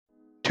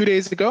2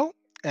 days ago,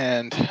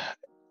 and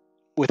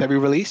with every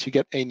release, you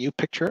get a new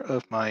picture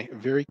of my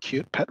very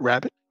cute pet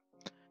rabbit.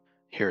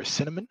 Here's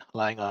Cinnamon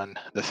lying on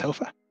the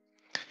sofa.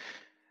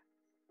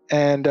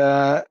 And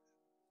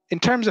in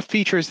terms of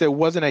features, there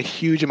wasn't a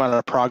huge amount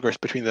of progress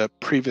between the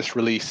previous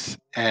release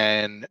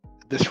and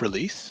this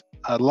release,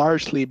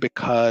 largely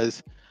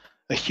because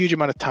a huge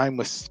amount of time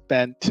was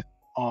spent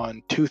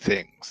on two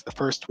things. The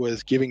first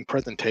was giving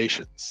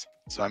presentations.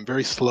 So I'm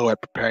very slow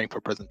at preparing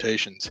for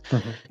presentations.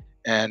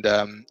 And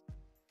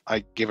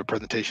I gave a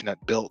presentation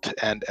at Built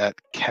and at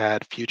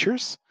CAD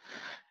Futures.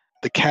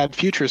 The CAD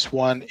Futures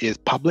one is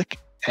public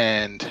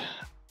and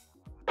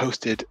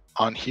posted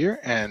on here,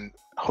 and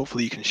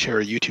hopefully you can share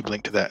a YouTube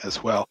link to that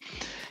as well.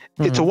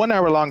 It's a 1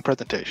 hour long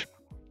presentation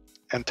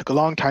and took a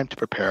long time to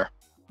prepare,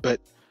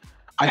 but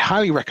I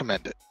highly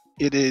recommend it.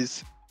 It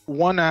is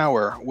 1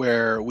 hour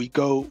where we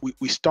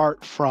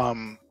start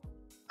from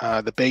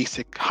the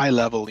basic high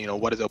level,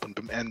 what is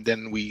openBIM, and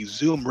then we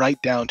zoom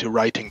right down to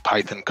writing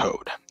Python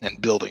code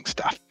and building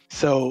stuff.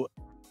 So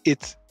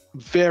it's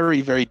very,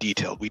 very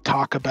detailed. We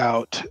talk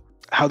about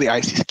how the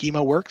IC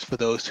schema works for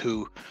those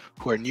who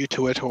are new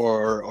to it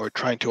or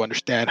trying to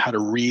understand how to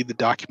read the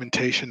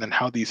documentation and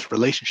how these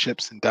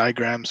relationships and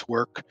diagrams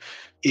work.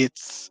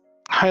 It's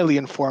highly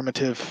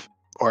informative,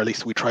 or at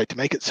least we tried to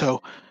make it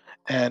so,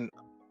 and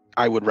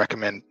I would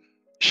recommend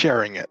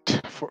sharing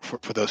it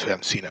for those who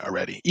haven't seen it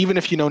already. Even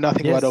if you know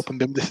nothing about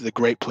openBIM, this is a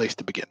great place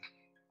to begin.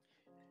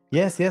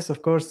 Yes,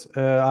 of course.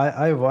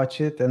 I watch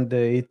it, and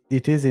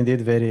it is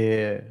indeed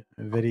very,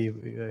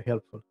 very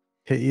helpful.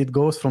 It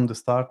goes from the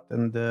start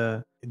and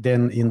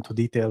then into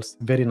details,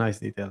 very nice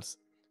details,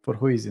 for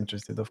who is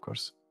interested, of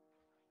course.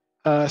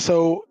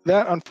 So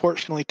that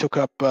unfortunately took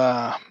up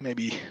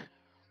maybe,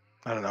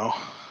 I don't know,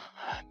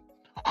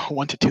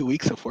 1 to 2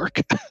 weeks of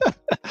work.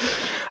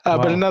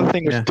 But another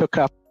thing which took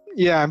up,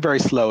 I'm very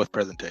slow with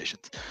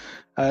presentations.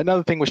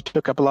 Another thing which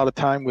took up a lot of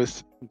time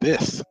was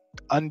this,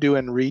 undo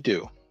and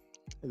redo.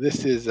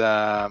 This is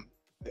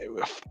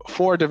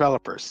 4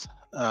 developers.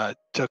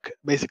 Took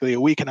basically a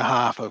week and a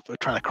half of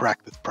trying to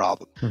crack this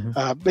problem.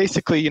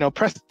 Basically,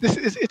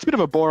 it's a bit of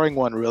a boring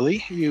one,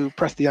 really. You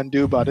press the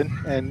undo button,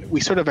 and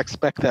we sort of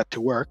expect that to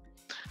work.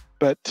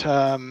 But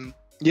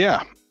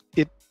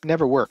it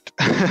never worked.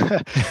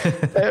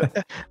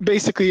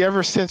 Basically,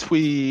 ever since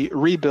we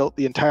rebuilt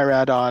the entire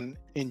add-on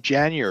in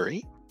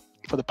January,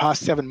 for the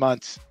past 7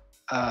 months,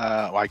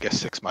 I guess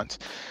 6 months,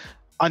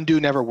 undo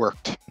never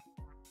worked.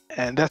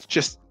 And that's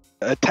just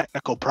a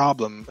technical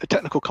problem, a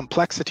technical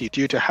complexity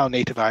due to how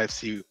native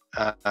IFC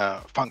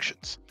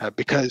functions,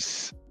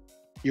 because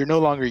you're no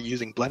longer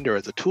using Blender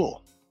as a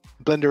tool.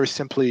 Blender is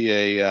simply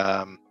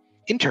a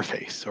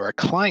interface or a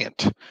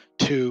client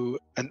to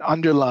an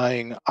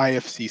underlying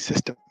IFC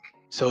system.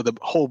 So the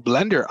whole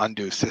Blender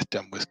undo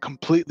system was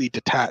completely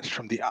detached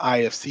from the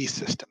IFC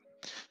system.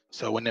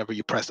 So whenever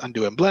you press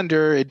undo in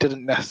Blender, it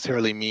didn't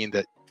necessarily mean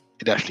that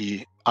it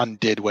actually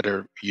undid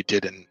whatever you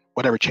did and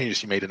whatever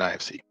changes you made in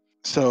IFC.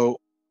 So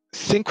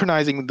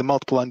synchronizing the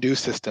multiple undo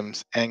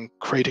systems and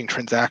creating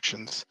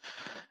transactions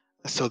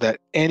so that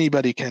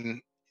anybody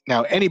can,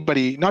 now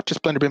anybody, not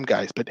just BlenderBIM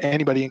guys, but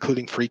anybody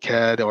including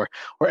FreeCAD or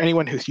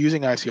anyone who's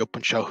using IFC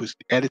OpenShell who's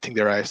editing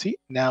their IFC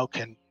now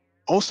can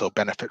also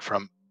benefit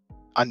from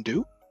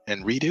undo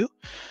and redo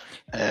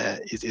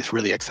is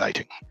really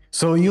exciting.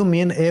 So you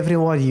mean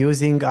everyone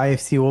using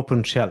IFC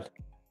OpenShell?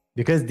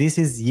 Because this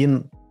is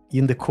in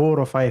the core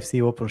of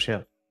IFC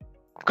OpenShell.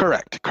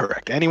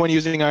 Correct. Anyone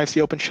using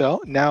IFC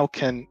OpenShell now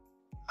can,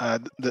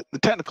 the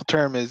technical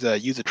term is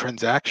use a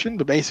transaction,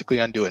 but basically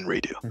undo and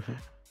redo.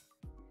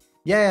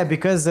 Yeah,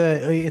 because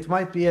it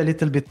might be a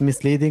little bit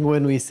misleading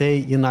when we say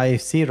in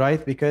IFC,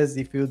 right? Because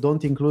if you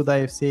don't include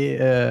IFC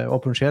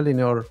OpenShell in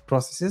your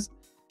processes,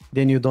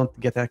 then you don't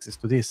get access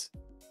to this.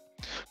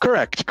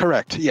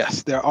 Correct.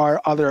 Yes, there are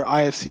other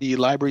IFC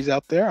libraries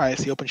out there.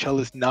 IFC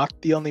OpenShell is not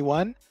the only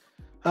one,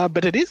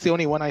 but it is the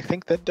only one I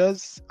think that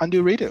does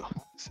undo redo.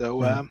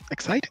 So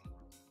exciting.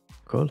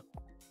 Cool.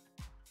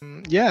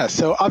 Yeah,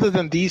 so other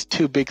than these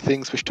two big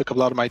things, which took a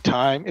lot of my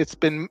time, it's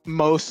been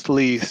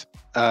mostly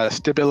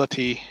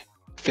stability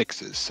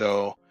fixes.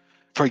 So,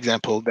 for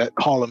example, that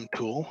column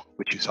tool,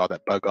 which you saw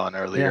that bug on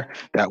earlier,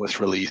 that was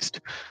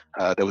released.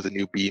 There was a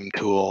new beam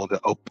tool,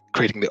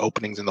 creating the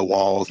openings in the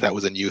walls. That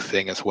was a new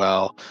thing as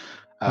well.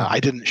 I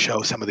didn't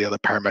show some of the other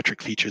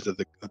parametric features of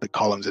the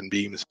columns and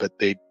beams, but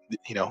they're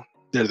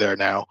there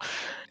now.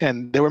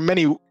 And there were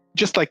many.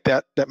 Just like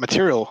that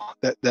material,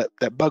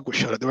 that bug was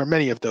showed up, there were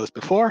many of those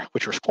before,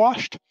 which were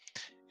squashed.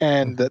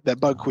 And that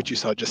bug, which you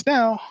saw just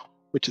now,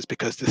 which is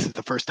because this is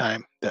the first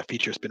time that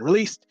feature has been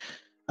released,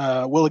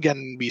 will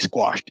again be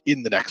squashed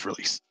in the next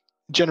release.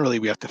 Generally,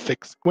 we have to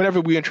fix,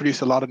 whenever we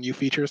introduce a lot of new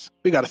features,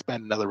 we got to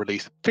spend another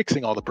release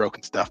fixing all the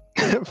broken stuff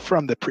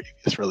from the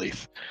previous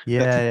release.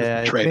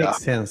 Yeah, it makes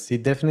sense.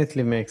 It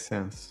definitely makes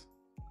sense.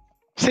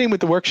 Same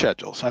with the work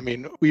schedules. I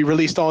mean, we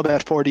released all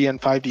that 4D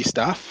and 5D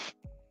stuff,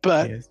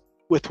 but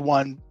with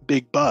one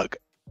big bug.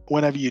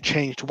 Whenever you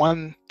changed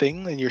one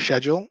thing in your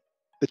schedule,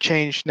 the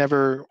change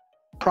never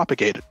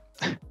propagated.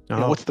 You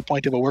know, what's the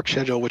point of a work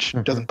schedule which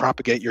doesn't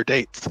propagate your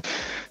dates?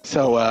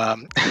 So,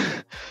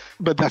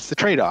 but that's the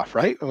trade-off,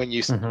 right? When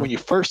you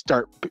first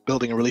start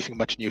building and releasing a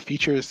bunch of new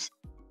features,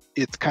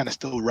 it's kind of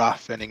still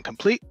rough and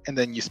incomplete, and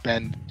then you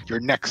spend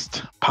your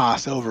next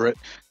pass over it,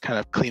 kind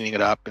of cleaning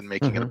it up and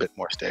making it a bit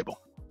more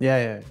stable.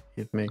 Yeah,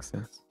 it makes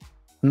sense.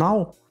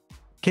 Now,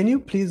 can you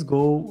please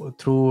go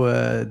through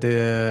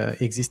the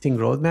existing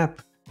roadmap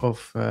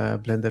of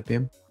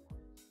BlenderBIM?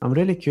 I'm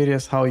really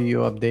curious how you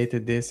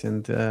updated this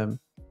and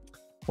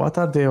what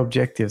are the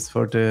objectives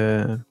for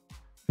the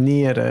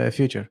near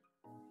future?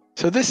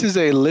 So this is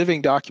a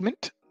living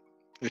document,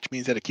 which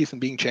means that it keeps on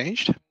being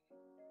changed.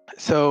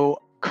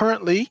 So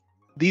currently,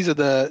 these are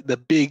the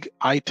big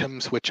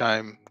items which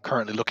I'm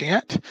currently looking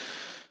at.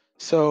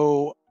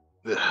 So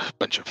a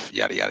bunch of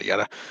yada, yada,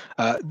 yada.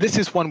 This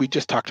is one we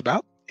just talked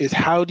about, is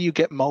how do you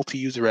get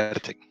multi-user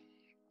editing?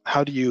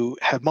 How do you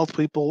have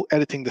multiple people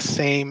editing the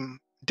same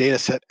data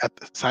set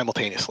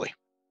simultaneously?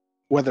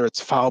 Whether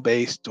it's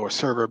file-based or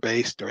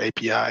server-based or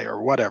API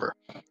or whatever,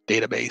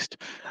 data-based.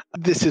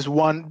 This is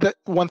one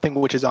thing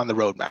which is on the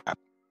roadmap.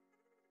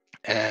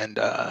 And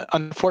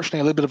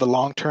unfortunately, a little bit of a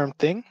long-term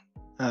thing,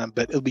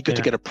 but it'll be good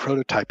to get a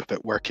prototype of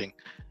it working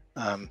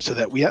so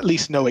that we at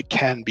least know it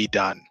can be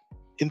done.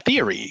 In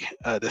theory,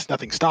 there's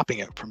nothing stopping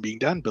it from being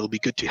done, but it'll be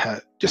good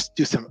to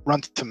just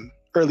run some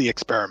early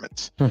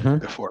experiments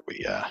before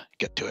we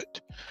get to it.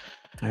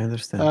 I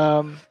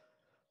understand.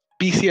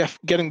 BCF,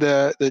 getting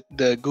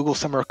the Google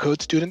Summer of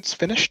Code students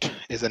finished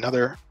is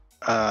another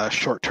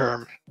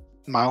short-term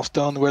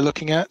milestone we're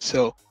looking at.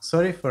 So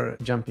sorry for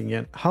jumping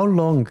in. How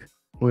long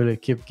will you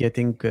keep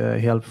getting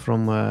help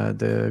from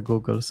the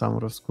Google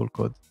Summer of School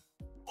Code?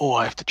 Oh,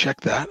 I have to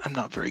check that. I'm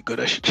not very good.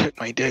 I should check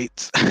my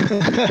dates.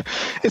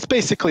 It's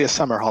basically a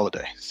summer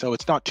holiday, so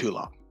it's not too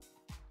long.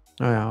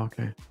 Oh yeah,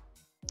 okay.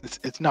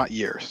 It's not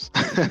years.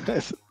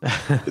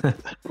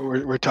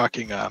 We're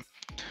talking a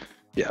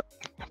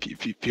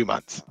few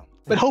months.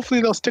 But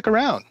hopefully they'll stick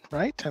around,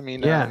 right? I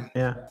mean,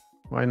 yeah.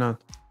 Why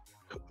not?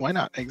 Why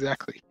not?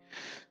 Exactly.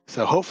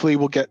 So hopefully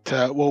we'll get.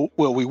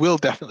 We will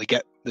definitely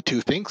get the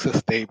two things.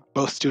 Because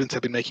both students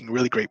have been making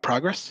really great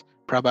progress.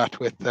 Prabhat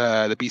with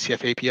the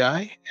BCF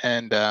API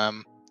and a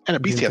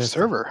BCF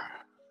server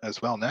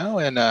as well now,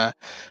 and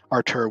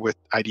Artur with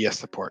IDS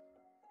support.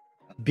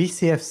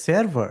 BCF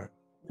server.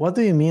 What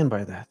do you mean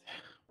by that?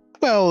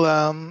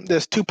 Well,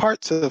 there's two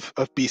parts of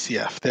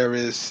BCF. There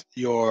is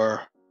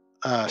your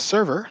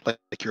server,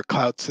 like your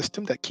cloud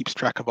system that keeps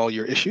track of all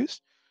your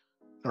issues,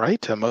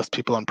 right? Most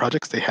people on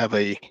projects, they have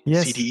a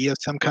CDE of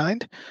some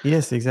kind.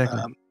 Yes,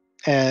 exactly.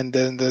 And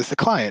then there's the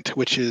client,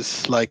 which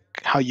is like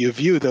how you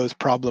view those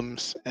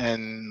problems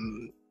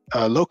and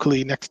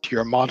locally next to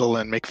your model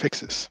and make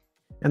fixes.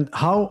 And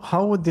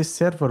how would this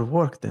server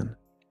work then?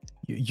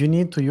 You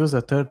need to use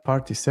a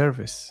third-party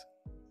service.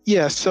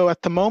 Yeah, so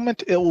at the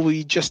moment, it will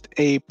be just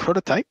a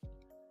prototype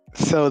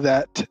so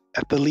that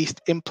at the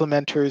least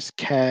implementers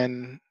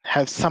can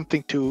have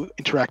something to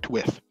interact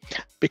with.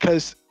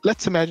 Because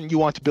let's imagine you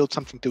want to build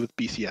something to do with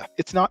BCF.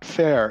 It's not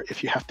fair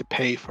if you have to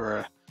pay for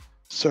a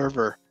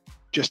server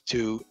just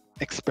to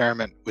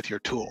experiment with your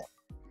tool.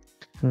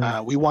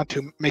 We want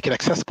to make it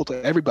accessible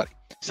to everybody.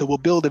 So we'll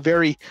build a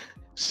very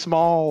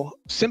small,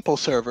 simple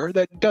server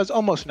that does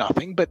almost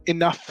nothing, but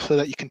enough so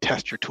that you can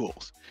test your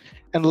tools.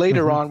 And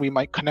later on, we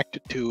might connect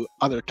it to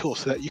other tools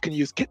so that you can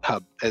use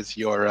GitHub as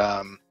your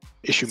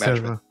issue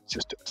management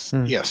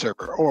systems. Yeah,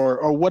 server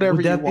or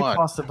whatever you want. Would that be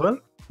possible?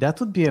 That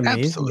would be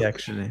amazing,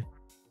 actually.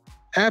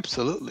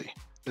 Absolutely.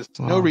 There's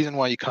no reason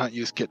why you can't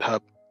use GitHub.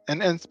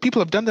 And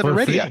people have done that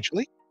already,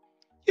 actually.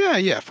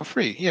 Yeah, for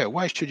free. Yeah,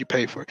 why should you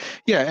pay for it?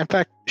 Yeah, in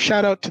fact,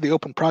 shout out to the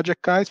Open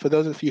Project guys. For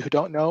those of you who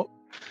don't know,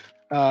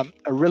 a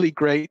really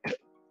great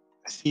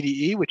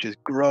CDE, which is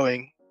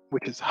growing,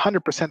 which is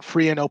 100%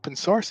 free and open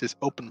source, is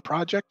Open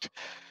Project.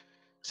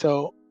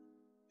 So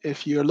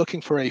if you're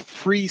looking for a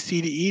free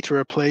CDE to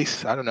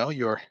replace, I don't know,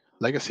 your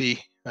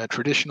legacy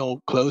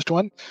traditional closed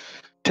one,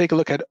 take a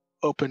look at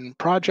Open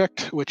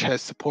Project, which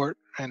has support,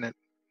 and it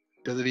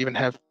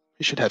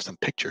should have some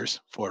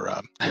pictures for,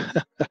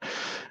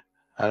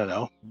 I don't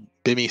know,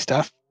 BIM-y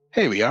stuff.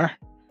 Hey, we are.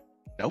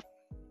 Nope.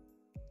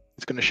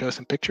 It's going to show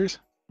some pictures.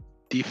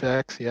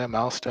 Defects, yeah,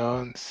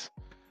 milestones.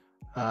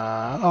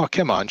 Oh,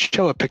 come on,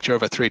 show a picture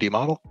of a 3D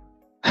model.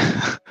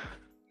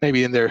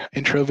 Maybe in their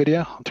intro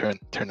video. I'll turn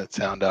the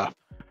sound off.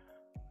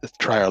 Let's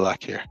try our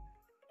luck here.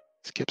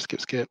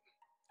 Skip.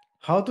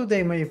 How do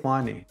they make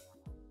money?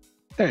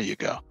 There you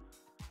go.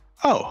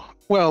 Oh,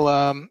 well,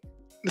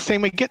 the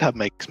same way GitHub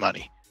makes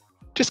money.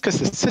 Just because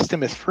the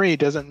system is free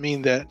doesn't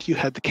mean that you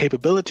have the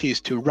capabilities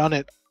to run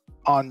it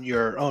on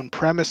your own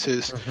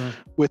premises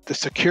with the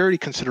security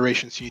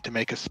considerations you need to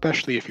make,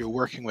 especially if you're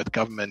working with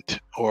government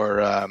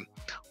or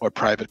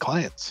private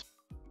clients.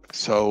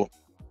 So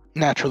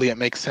naturally, it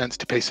makes sense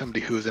to pay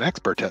somebody who is an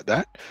expert at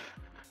that.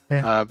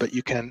 Yeah. But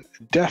you can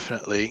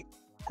definitely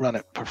run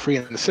it for free,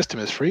 and the system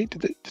is free.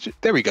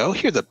 There we go.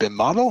 Here's a BIM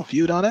model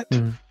viewed on it.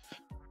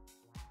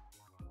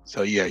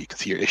 So yeah, you can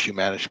see your issue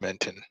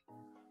management. And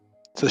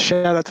so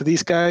shout out to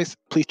these guys.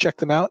 Please check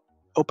them out.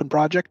 open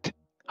project,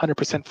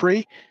 100%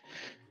 free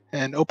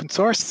and open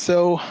source.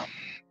 So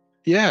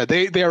yeah,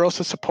 they are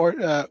also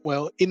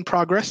in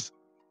progress,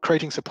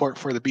 creating support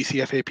for the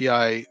BCF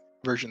API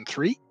version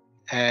 3.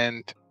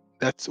 And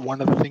that's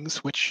one of the things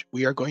which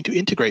we are going to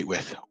integrate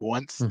with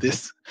once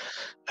this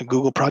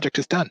Google project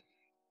is done.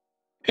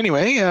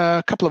 Anyway,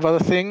 a couple of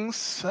other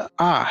things.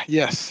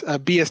 Yes,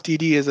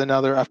 BSDD is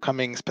another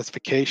upcoming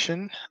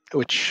specification,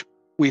 which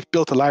we've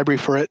built a library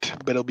for it,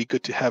 but it'll be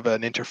good to have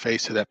an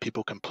interface so that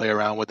people can play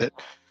around with it.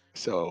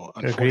 So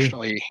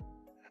unfortunately,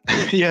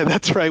 yeah,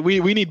 that's right.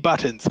 We need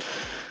buttons.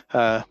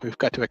 We've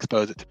got to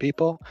expose it to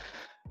people.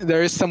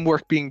 There is some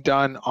work being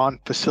done on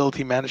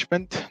facility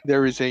management.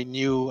 There is a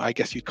new, I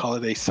guess you'd call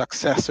it a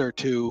successor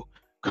to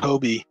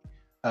Kobe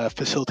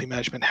facility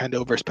management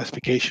handover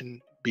specification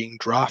being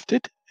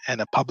drafted, and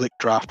a public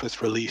draft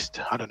was released,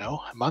 I don't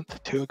know, a month or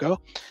two ago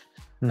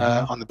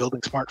on the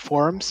Building Smart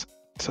forums.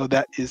 So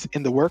that is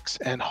in the works,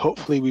 and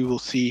hopefully we will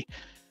see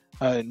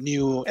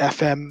new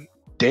FM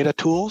data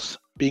tools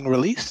being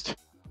released.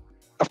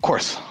 Of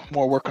course,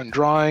 more work on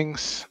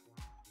drawings.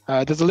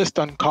 There's a list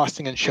on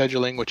costing and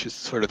scheduling, which is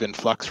sort of in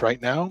flux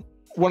right now.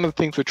 One of the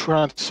things we're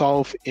trying to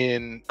solve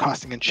in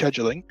costing and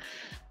scheduling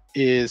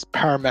is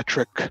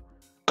parametric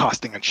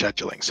costing and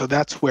scheduling. So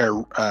that's where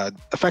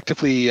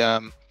effectively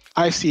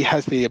IFC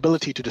has the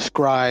ability to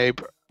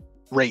describe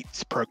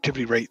rates,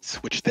 productivity rates,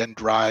 which then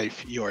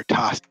drive your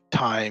task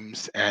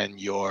times and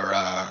your,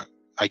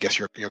 I guess,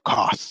 your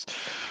costs.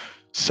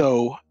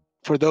 So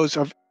for those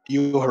of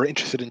you who are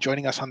interested in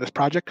joining us on this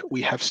project,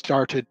 we have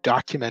started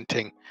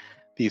documenting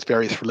these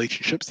various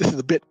relationships. This is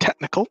a bit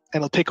technical,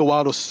 and it'll take a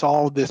while to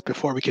solve this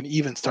before we can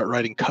even start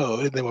writing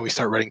code. And then when we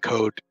start writing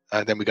code,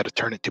 then we got to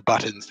turn it to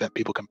buttons that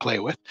people can play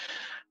with.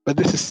 But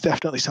this is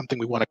definitely something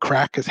we want to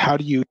crack, is how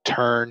do you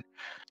turn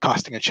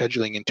costing and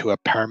scheduling into a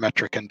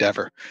parametric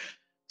endeavor?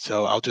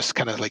 So I'll just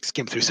kind of like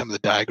skim through some of the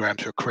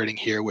diagrams we're creating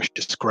here, which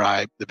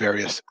describe the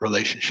various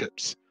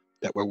relationships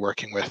that we're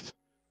working with.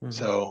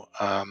 So,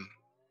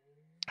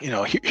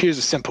 here's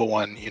a simple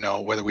one,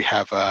 whether we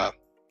have a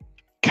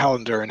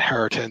calendar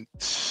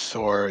inheritance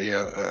or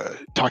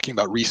talking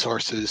about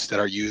resources that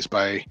are used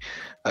by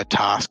a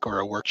task or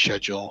a work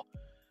schedule,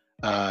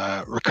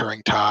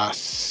 recurring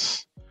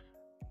tasks,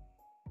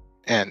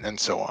 and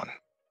so on.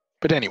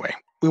 But anyway,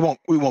 we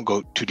won't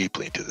go too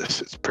deeply into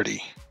this. It's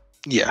pretty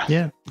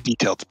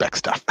detailed spec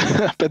stuff.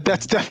 But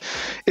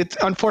it's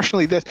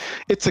unfortunately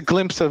it's a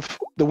glimpse of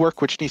the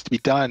work which needs to be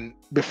done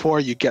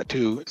before you get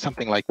to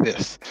something like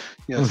this.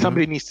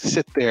 Somebody needs to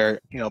sit there,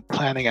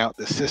 planning out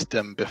the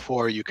system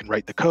before you can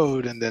write the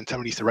code, and then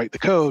somebody needs to write the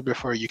code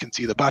before you can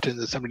see the buttons,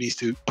 and somebody needs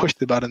to push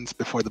the buttons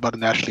before the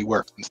button actually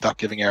works and stop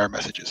giving error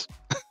messages.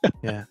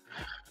 Yeah,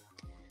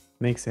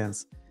 makes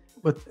sense.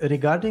 But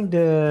regarding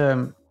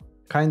the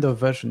kind of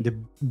version, the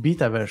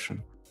beta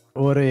version,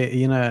 or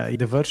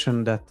the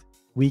version that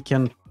we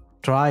can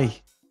try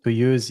to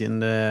use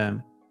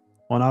on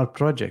our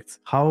projects,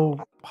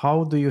 how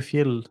do you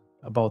feel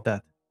about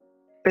that?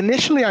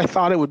 Initially, I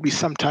thought it would be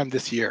sometime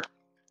this year,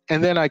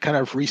 and then I kind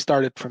of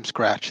restarted from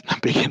scratch in the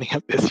beginning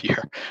of this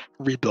year,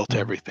 rebuilt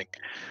everything.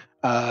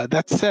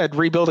 That said,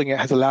 rebuilding it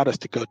has allowed us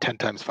to go 10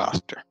 times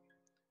faster.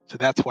 So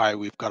that's why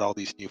we've got all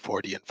these new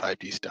 4D and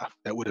 5D stuff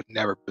that would have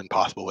never been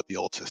possible with the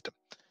old system.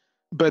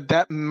 But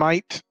that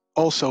might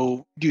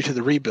also, due to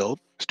the rebuild,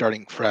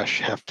 starting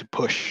fresh, have to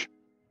push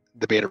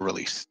the beta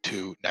release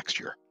to next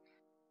year.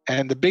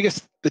 And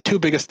the two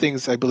biggest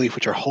things, I believe,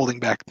 which are holding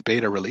back the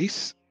beta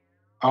release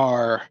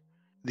are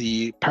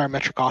the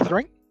parametric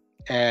authoring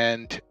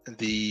and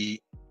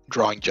the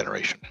drawing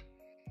generation.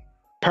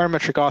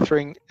 Parametric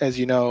authoring, as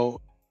you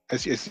know,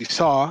 as you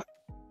saw,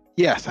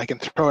 yes, I can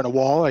throw in a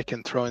wall, I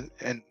can throw in,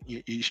 and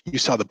you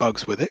saw the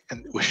bugs with it,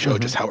 and it will show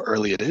just how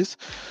early it is.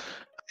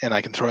 And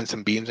I can throw in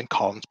some beams and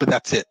columns, but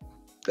that's it,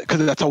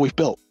 because that's all we've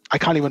built. I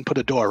can't even put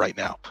a door right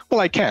now. Well,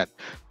 I can.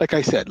 Like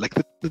I said, like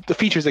the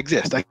features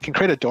exist. I can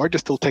create a door,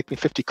 just it'll take me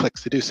 50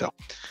 clicks to do so.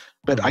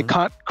 But I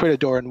can't create a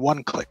door in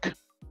one click.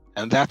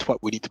 And that's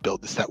what we need to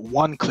build, is that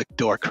one-click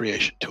door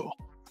creation tool.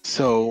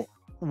 So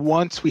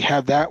once we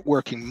have that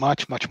working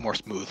much, much more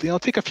smoothly, it'll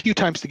take a few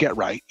times to get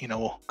right.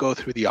 We'll go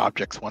through the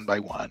objects one by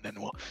one,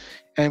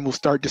 and we'll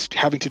start just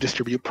having to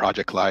distribute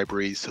project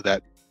libraries so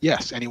that,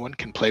 yes, anyone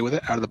can play with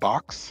it out of the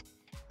box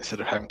instead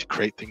of having to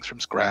create things from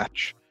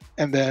scratch.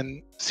 And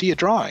then see a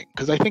drawing,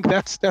 because I think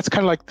that's kind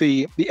of like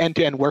the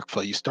end-to-end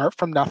workflow. You start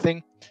from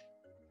nothing,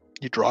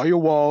 you draw your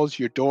walls,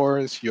 your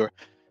doors, your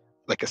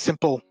like a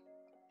simple,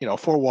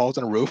 4 walls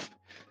and a roof,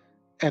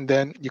 and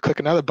then you click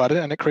another button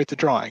and it creates a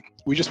drawing.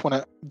 We just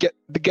want to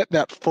get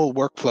that full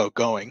workflow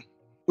going,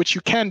 which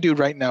you can do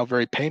right now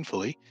very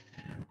painfully,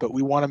 but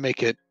we want to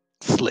make it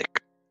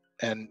slick,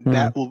 and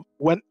that will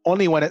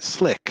only when it's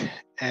slick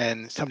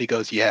and somebody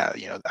goes, yeah,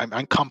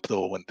 I'm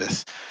comfortable with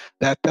this.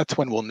 That's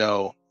when we'll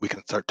know we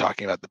can start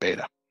talking about the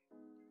beta.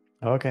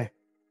 Okay.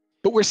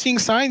 But we're seeing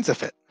signs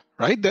of it,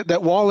 right?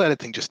 That wall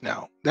editing just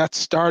now, that's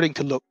starting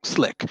to look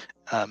slick,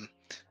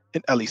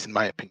 at least in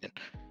my opinion.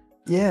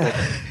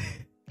 Yeah.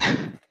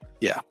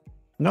 Yeah.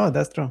 No,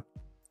 that's true.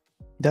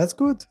 That's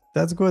good.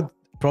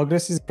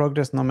 progress is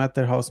progress, no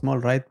matter how small,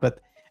 right? But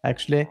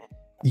actually,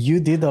 you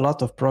did a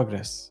lot of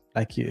progress.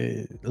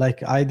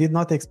 Like I did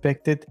not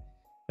expect it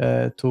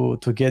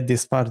to get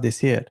this far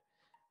this year,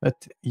 but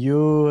you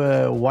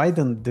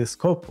widened the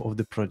scope of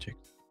the project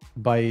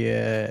by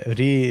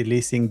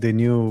releasing the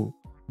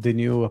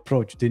new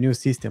approach, the new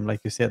system,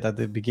 like you said at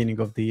the beginning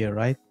of the year,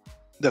 right?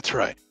 That's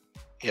right.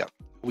 Yeah,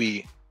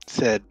 we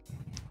said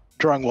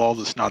drawing walls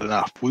is not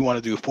enough. We want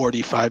to do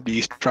 4D,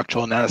 5D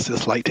structural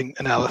analysis, lighting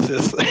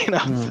analysis.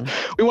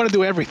 We want to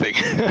do everything.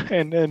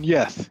 and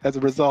yes, as a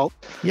result,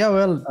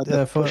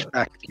 push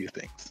back a few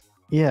things.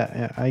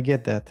 Yeah, I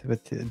get that.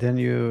 But then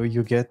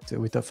you get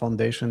with a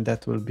foundation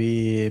that will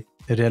be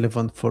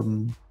relevant for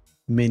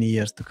many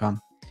years to come.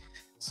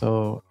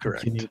 So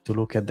correct. You need to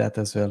look at that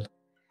as well.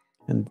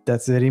 And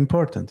that's very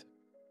important.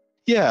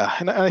 Yeah,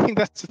 and I think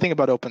that's the thing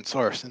about open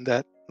source, and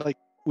that like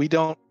we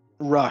don't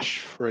rush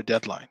for a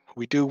deadline.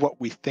 We do what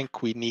we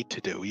think we need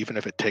to do, even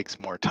if it takes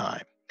more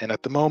time. And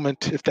at the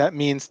moment, if that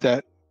means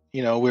that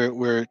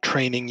we're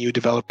training new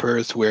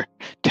developers, we're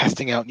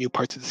testing out new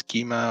parts of the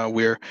schema,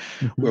 we're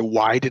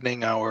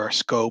widening our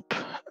scope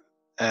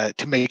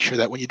to make sure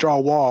that when you draw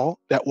a wall,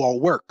 that wall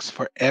works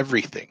for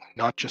everything,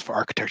 not just for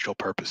architectural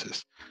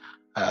purposes.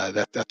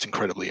 That's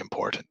incredibly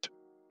important.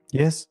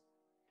 Yes,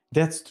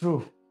 that's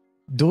true.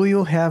 Do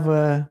you have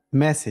a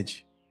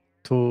message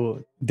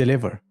to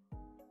deliver?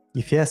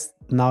 If yes,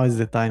 now is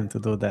the time to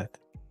do that.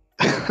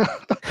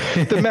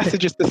 The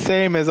message is the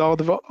same as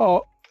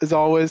as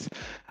always.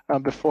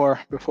 Before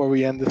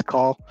we end this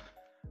call,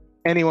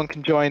 anyone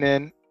can join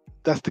in.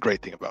 That's the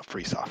great thing about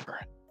free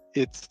software.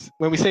 It's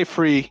when we say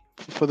free,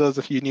 for those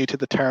of you new to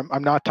the term,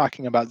 I'm not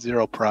talking about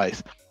zero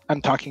price.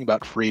 I'm talking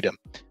about freedom,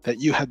 that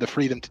you have the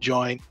freedom to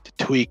join, to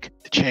tweak,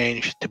 to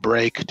change, to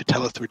break, to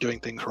tell us we're doing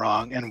things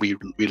wrong. And we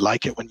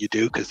like it when you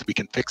do, because we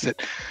can fix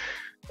it.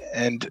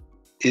 And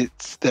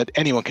it's that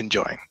anyone can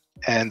join.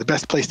 And the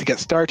best place to get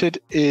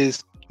started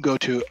is go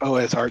to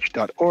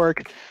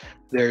osarch.org.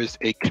 There's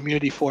a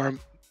community forum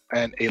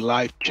and a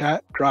live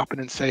chat. Drop in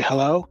and say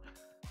hello.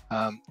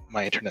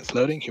 My internet's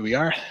loading. Here we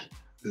are.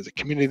 There's a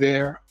community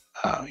there.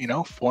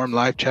 Forum,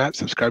 live chat.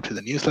 Subscribe to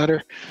the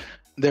newsletter.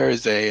 There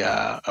is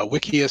a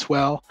wiki as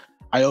well.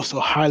 I also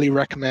highly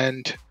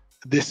recommend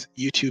this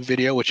YouTube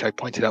video, which I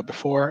pointed out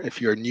before. If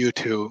you're new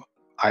to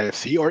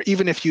IFC, or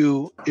even if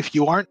you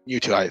aren't new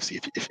to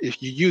IFC,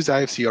 if you use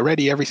IFC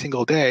already every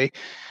single day,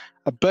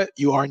 but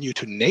you are new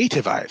to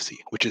native IFC,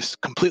 which is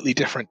completely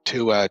different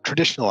to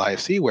traditional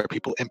IFC, where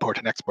people import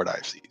and export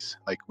IFCs.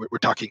 Like we're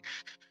talking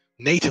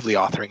natively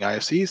authoring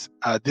IFCs.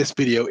 This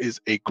video is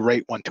a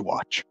great one to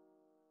watch.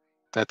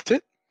 That's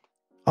it.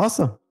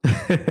 Awesome.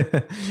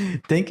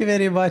 Thank you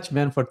very much,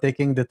 man, for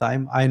taking the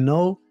time. I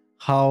know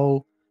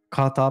how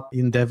caught up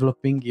in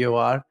developing you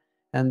are,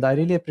 and I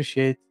really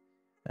appreciate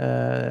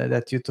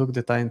that you took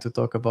the time to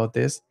talk about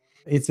this.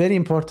 It's very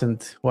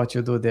important what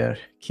you do there.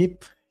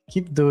 Keep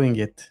doing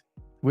it.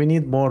 We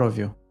need more of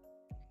you.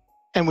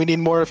 And we need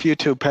more of you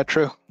too,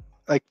 Petru.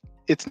 Like,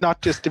 it's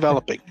not just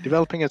developing.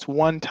 Developing is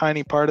one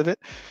tiny part of it.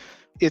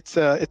 It's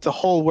a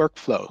whole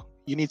workflow.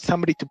 You need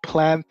somebody to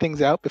plan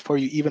things out before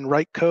you even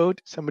write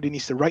code. Somebody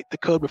needs to write the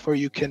code before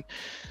you can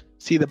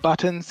see the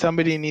button.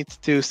 Somebody needs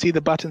to see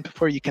the button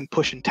before you can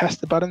push and test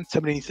the button.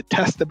 Somebody needs to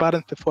test the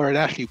button before it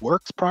actually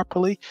works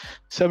properly.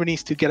 Somebody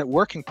needs to get it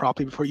working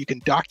properly before you can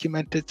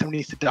document it. Somebody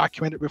needs to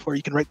document it before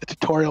you can write the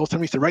tutorial.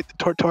 Somebody needs to write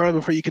the tutorial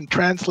before you can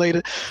translate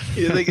it.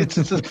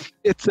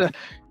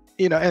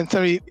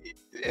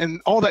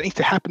 And all that needs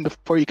to happen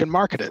before you can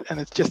market it. And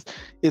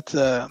it's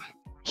a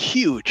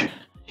huge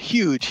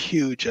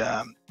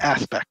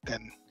aspect.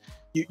 And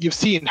you've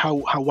seen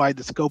how wide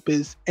the scope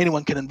is.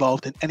 Anyone can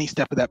involved in any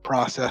step of that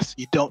process.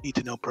 You don't need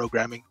to know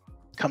programming.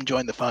 Come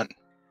join the fun.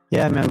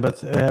 Yeah, man.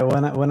 But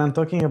when I'm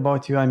talking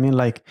about you, I mean,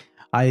 like,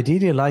 I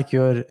really like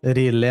your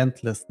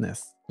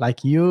relentlessness.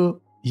 Like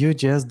you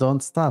just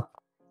don't stop.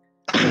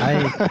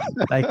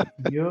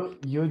 You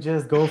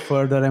just go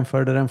further and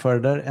further and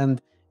further.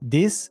 And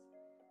this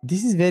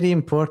is very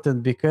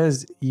important,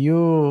 because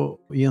you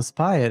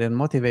inspire and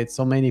motivate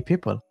so many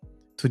people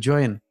to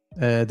join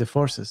the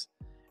forces.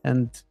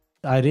 And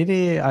I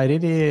really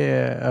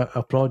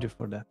applaud you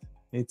for that.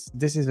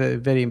 This is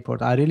very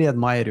important. I really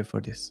admire you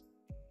for this.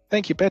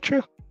 Thank you,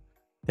 Petru.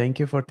 Thank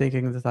you for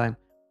taking the time.